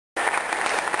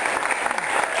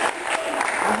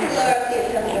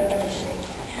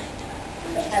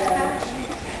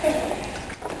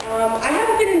I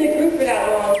haven't been in the group for that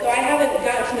long, so I haven't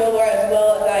gotten to know Laura as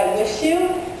well as I wish to.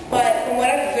 But from what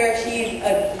I've observed, she's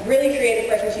a really creative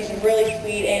person. She's really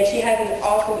sweet, and she has an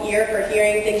awesome ear for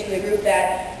hearing things from the group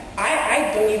that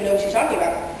I don't even know what she's talking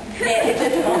about. And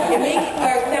it makes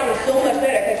our sound so much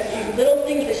better because these little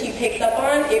things that she picks up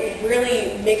on, it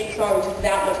really makes the song just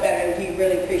that much better, and we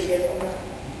really appreciate it.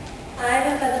 I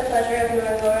have had the pleasure of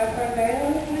knowing Laura for a very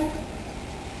long time.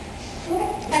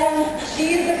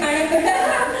 She's the kind of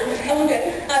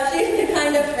she's the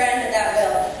kind of friend that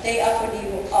will stay up with you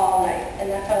all night, and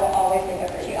that's how I'll always think of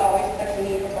her. She always puts the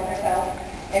need for herself,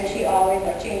 and she always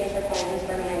changes her plans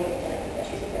for my needs, and I think that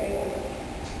she's a very wonderful.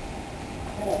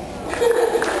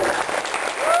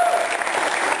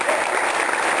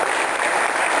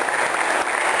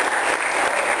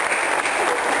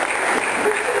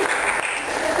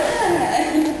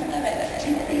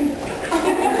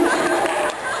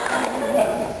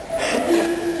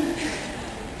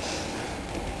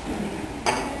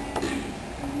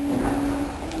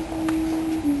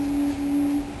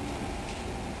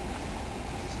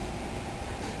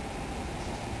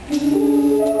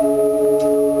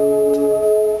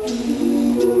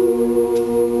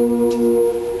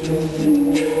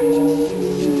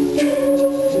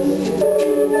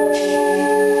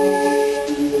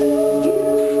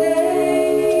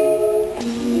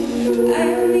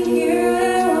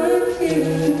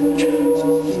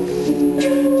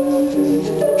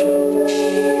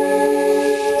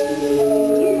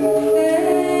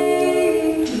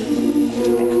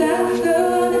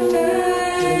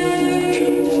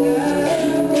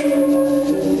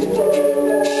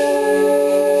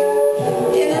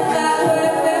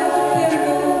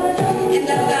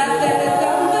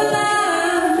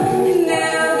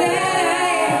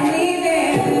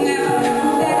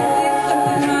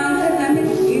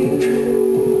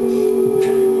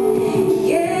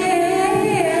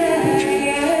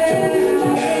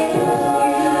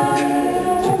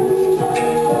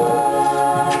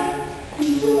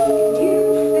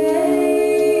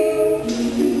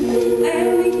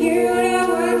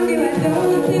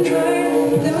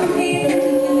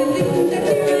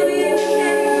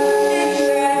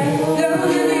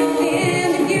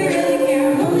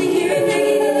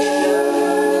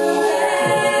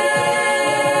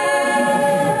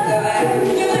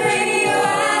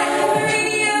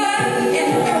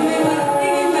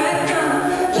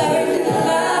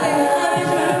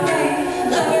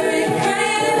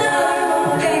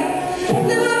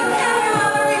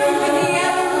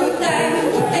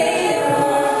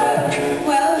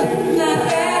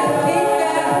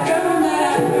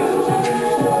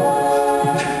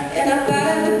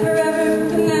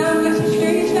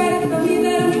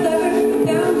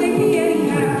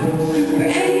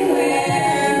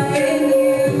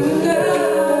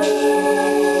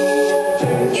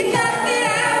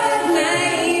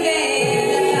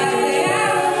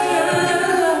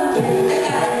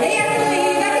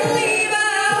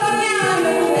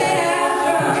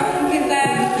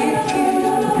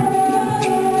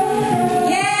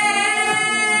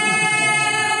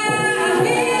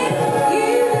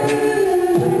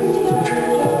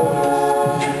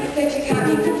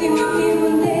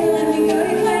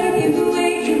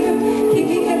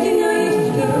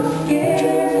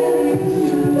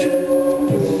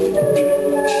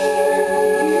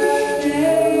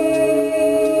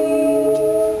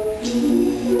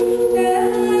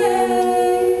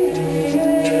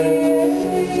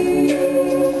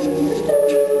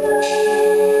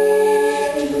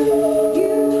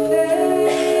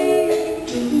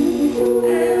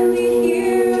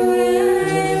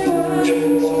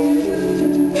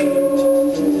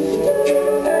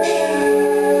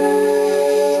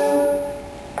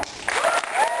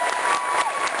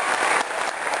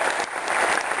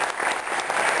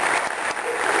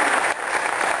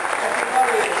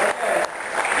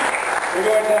 We're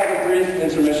going to have a brief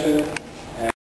intermission.